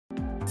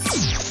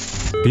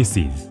This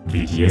is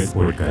VTS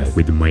podcast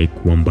with Mike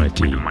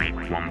Wambati.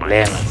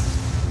 Lenna,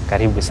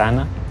 karibu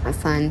sana.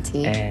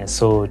 Asante.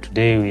 So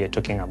today we are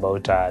talking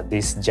about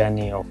this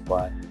journey of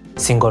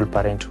single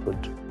parenthood.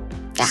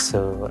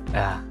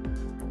 Yeah.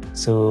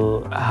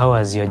 So how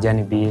has your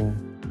journey been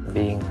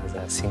being as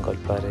a single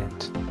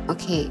parent?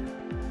 Okay,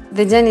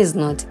 the journey is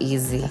not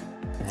easy.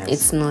 Yes.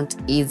 It's not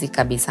easy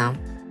kabisa.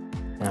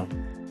 No.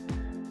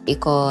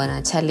 Iko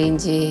na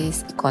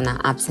challenges, iko na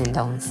ups and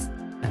downs.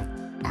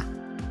 Yeah.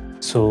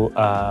 So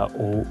at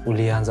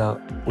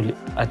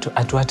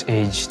what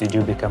age did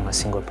you become a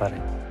single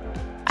parent?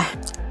 I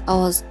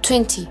was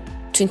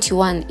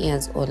 21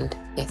 years old.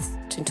 Yes,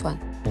 21.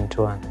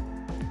 21.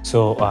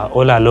 So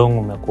all along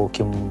umekuwa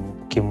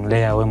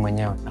ukimlea wewe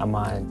mwenyewe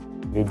ama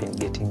you've been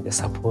getting the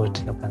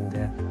support up and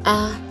there?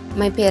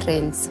 My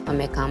parents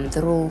come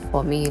through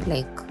for me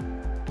like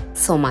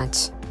so much.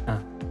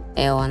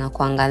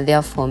 Wanakuanga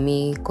there for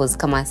me cause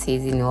kama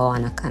sisi ni wao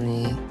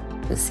wanakana,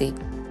 you see.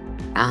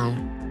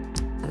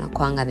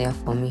 Wanakuanga there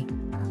for me.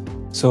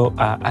 So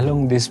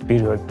along this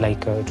period,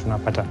 like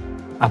tunapata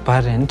a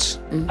parent,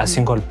 a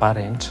single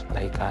parent,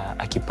 like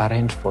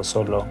akiparent for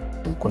so long,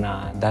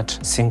 kuna that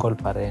single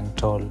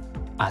parental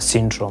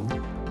syndrome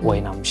huwa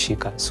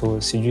inamshika.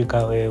 So sijui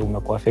kama wewe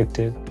umekuwa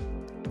affected?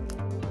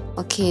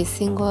 Okay,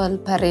 single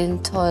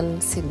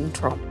parental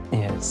syndrome.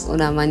 Yes.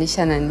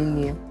 Unamaanisha na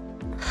nini hiyo?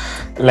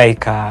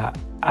 Like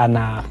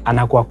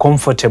anakuwa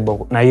comfortable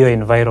na hiyo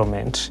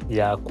environment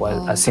ya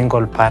kwa a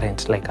single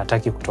parent, like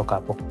hataki kutoka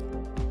hapo.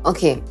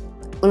 Okay,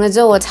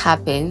 unajua what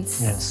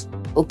happens? Yes.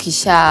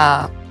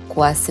 Ukisha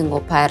kuwa single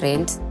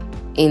parent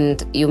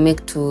and you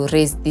make to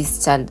raise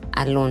this child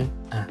alone,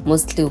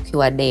 mostly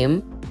ukiwa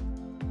dem,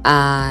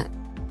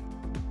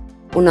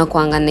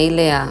 unakuanga na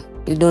ile ya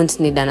you don't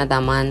need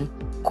another man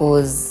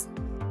cause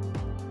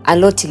a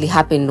lot will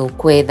happen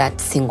ukwe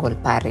that single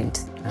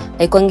parent.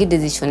 Haikwangi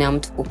decision ya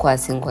mtu kukuwa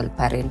single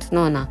parent.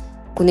 Unaona,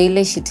 kuna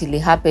ile shit ili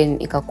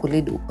happen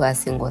ikakulead ukuwa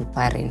single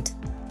parent.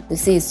 You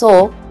see,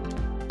 so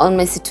on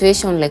my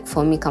situation, like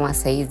for me kama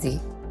saizi,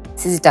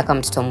 sisi taka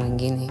mtoto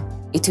mwingine.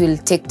 It will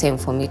take time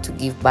for me to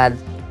give birth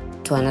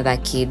to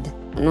another kid.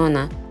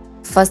 Unaona,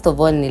 first of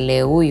all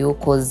nile huyu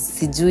cause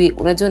sijui,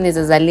 unajua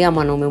unaweza zalia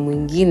mwanaume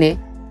mwingine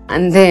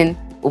and then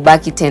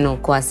ubaki tena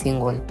ukuwa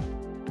single.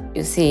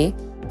 You see,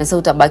 na sasa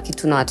utabaki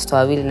tu na watoto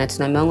wawili na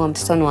tunameangwa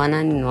mtoto ni wa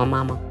nani, ni wa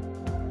mama.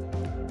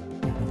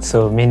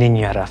 So meaning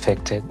you are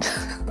affected.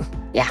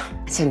 Yeah,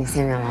 acha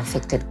niseme I'm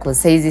affected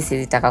cause saizi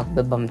sizitaka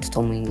kubeba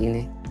mtoto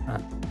mwingine.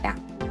 Yeah.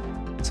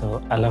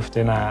 So alafu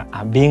tena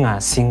being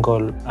a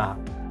single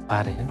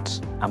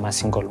parent, I'm a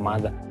single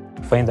mother,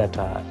 you find that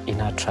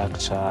in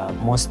attract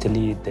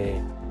mostly the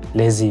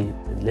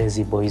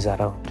lazy boys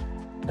around.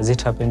 Has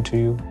it happened to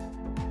you?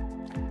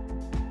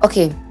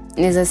 Okay,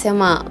 naweza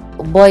sema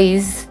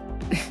boys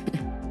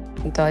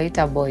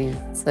nitawaita boys,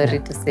 sorry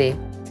to say.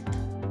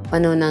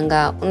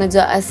 Wanaonanga,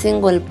 unajua a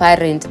single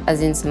parent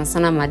as in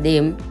sana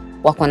madem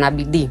wako na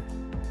bidii.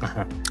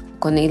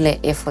 Kuna ile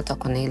effort,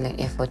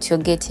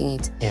 you're getting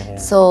it. Yeah.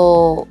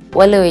 So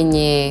wale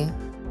wenye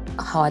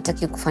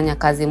hawataki kufanya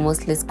kazi,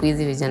 mostly siku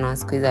hizi vijana wa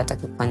siku hizi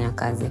hawataki kufanya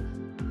kazi.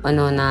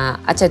 Wanaona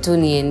acha tu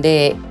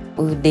niende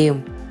huyu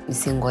dem ni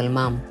single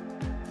mom.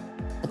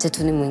 Acha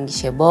tu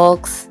nimuingishe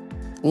box.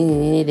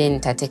 Nini then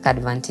nitatake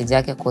advantage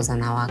yake cause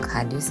ana work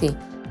hard, you see.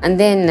 And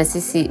then na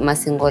sisi ma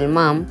single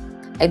mom,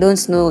 I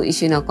don't know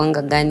issue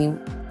inakuanga gani,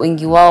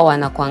 wengi wao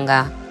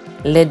wanakuanga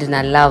led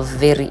na love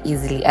very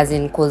easily, as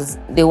in cause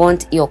they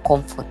want your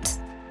comfort.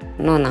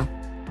 Unaona,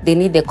 they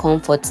need the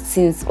comfort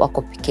since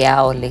wako peke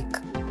yao, like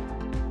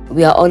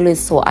we are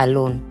always so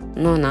alone.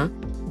 Unaona,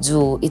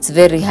 juu it's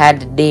very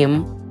hard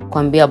dem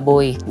kuambia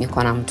boy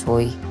niko na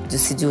mtoi, juu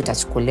sijui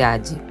utachukulia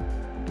aje.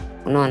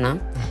 Unaona,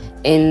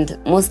 and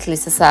mostly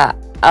sasa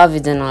hao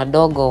vijana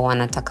wadogo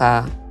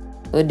wanataka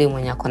huyo dem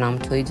mwenye ako na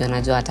mtoi, juu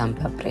anajua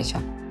atampa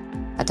pressure,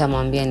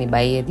 atamwambia ni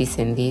buy this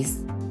and this.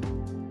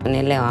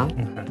 Unaelewa?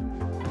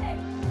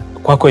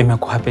 Kwako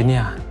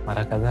imekuhapenia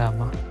mara kadhaa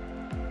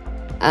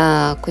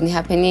ama?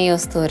 Kunihapenia hiyo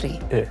story.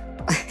 Yeah.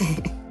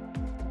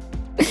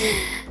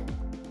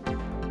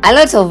 A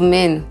lot of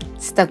men,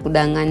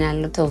 sitakudanganya, a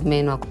lot of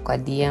men wako kwa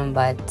DM,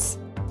 but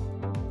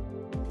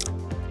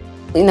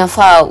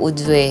inafaa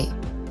ujue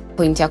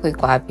point yako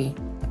iko wapi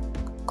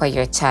kwa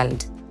your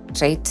child,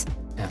 right?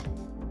 Yeah.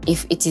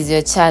 If it is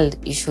your child,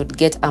 you should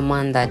get a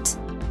man that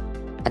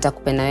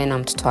atakupenda wewe na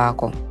mtoto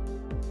wako,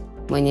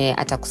 mwenye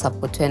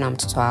atakusupport wewe na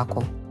mtoto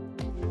wako,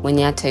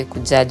 mwenye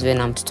hataikujudge wewe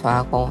na mtoto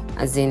wako.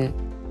 As in,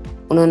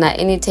 unaona,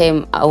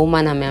 anytime a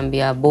woman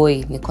ameambia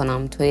boy niko na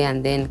mtoi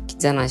and then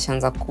kijana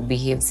ashaanza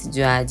kubehave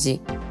sijui aje,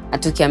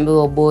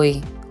 atukiambiwa boy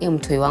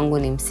mtoi wangu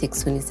ni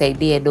M6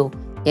 unisaidie do,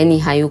 yani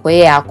hayuko,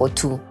 yeye yako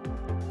tu,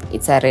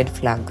 it's a red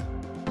flag.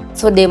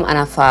 So dem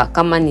anafaa,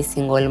 kama ni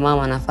single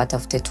mama, anafaa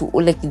tafute tu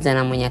ule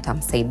kijana mwenye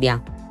atamsaidia.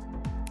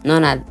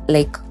 Unaona,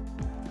 like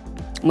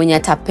mwenye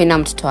atapenda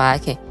mtoto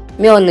wake.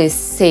 Me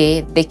always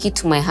say the key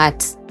to my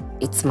heart,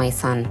 it's my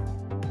son.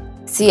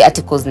 Si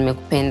ati cause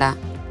nimekupenda,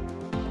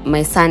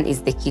 my son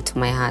is the key to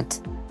my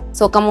heart.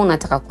 So kama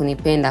unataka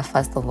kunipenda,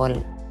 first of all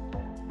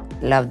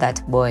love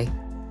that boy.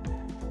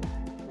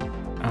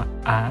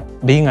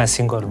 Being a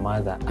single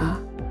mother,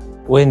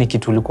 wewe ni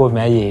kitu ulikuwa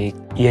umeaje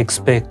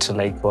expect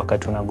like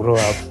wakati una grow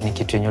up, ni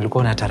kitu yenye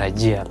ulikuwa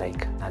unatarajia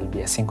like I'll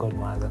be a single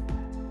mother?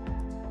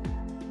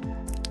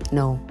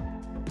 No,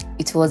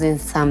 it wasn't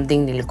something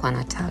nilikuwa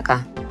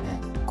nataka,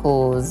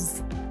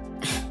 cause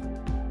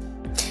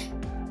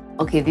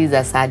okay, this is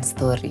a sad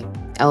story.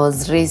 I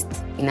was raised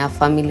in a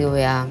family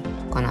where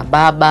kuna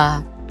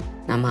baba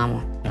na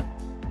mama.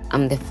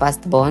 I'm the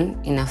firstborn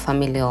in a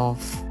family of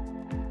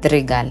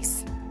 3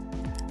 girls.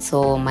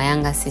 So my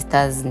younger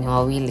sisters ni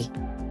wawili.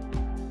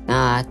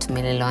 Na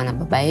tumelelewa na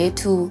baba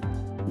yetu,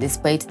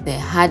 despite the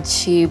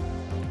hardship,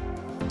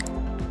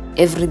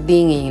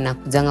 everything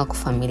inakujanga kwa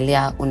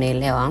familia,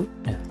 unaelewa.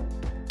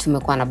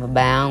 Tumekuwa na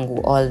baba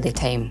yangu all the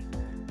time.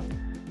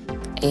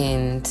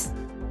 And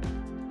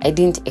I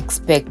didn't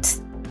expect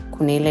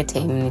kuna ile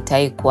time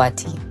nitaikuwa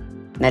ati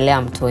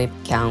nalea mtoe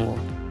peke yangu.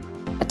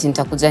 Ati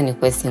nitakuja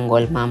nikuwe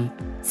single mom.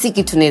 Si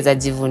kitu naweza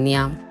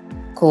jivunia,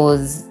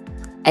 cause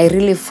I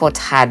really fought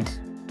hard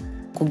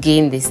to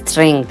gain the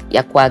strength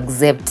ya ku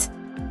accept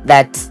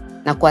that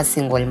nakuwa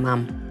single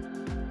mom.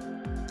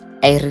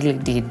 I really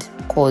did,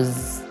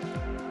 cause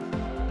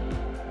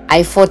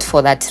I fought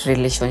for that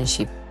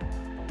relationship.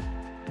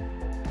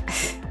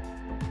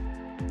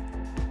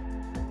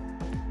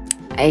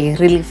 I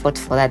really fought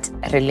for that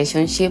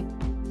relationship.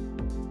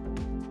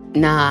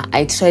 Now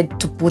I tried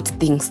to put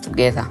things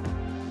together,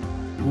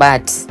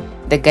 but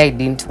the guy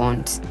didn't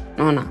want.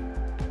 No.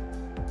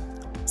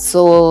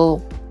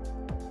 So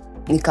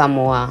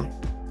nikamua,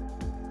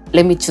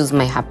 let me choose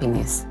my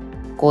happiness,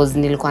 cause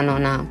nilikuwa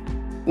naona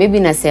maybe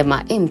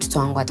nasema mtoto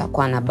wangu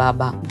atakuwa na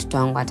baba, mtoto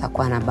wangu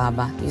atakuwa na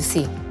baba, you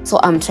see. So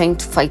I'm trying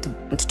to fight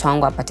mtoto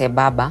wangu apate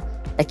baba,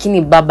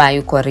 lakini baba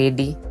hayuko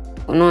ready,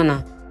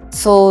 unaona.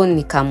 So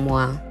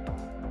nikamua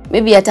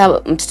maybe hata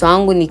mtoto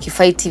wangu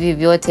nikifight hivi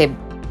vyote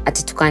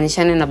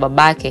atitukanishane na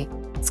babake,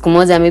 siku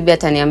moja maybe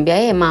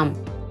ataniambia mom,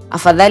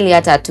 afadhali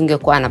hata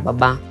atungekuwa na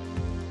baba,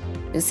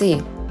 you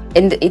see.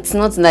 And it's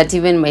not that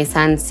even my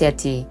son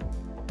ati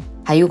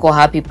hayuko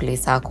happy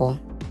place ako,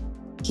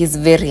 he's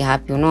very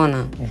happy,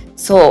 unaona.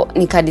 So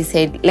nika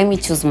decide, let me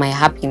choose my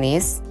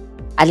happiness.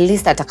 At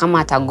least hata kama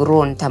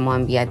atagrow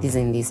nitamwambia this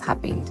and this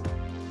happened.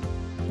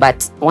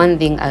 But one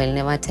thing I will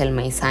never tell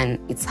my son,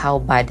 it's how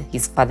bad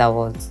his father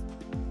was.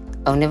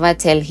 I'll never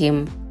tell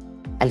him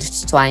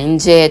alitutoa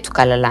nje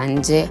tukalala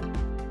nje.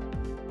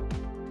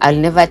 I'll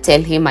never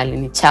tell him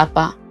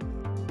alinichapa.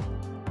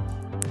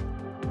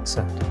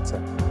 Sorry.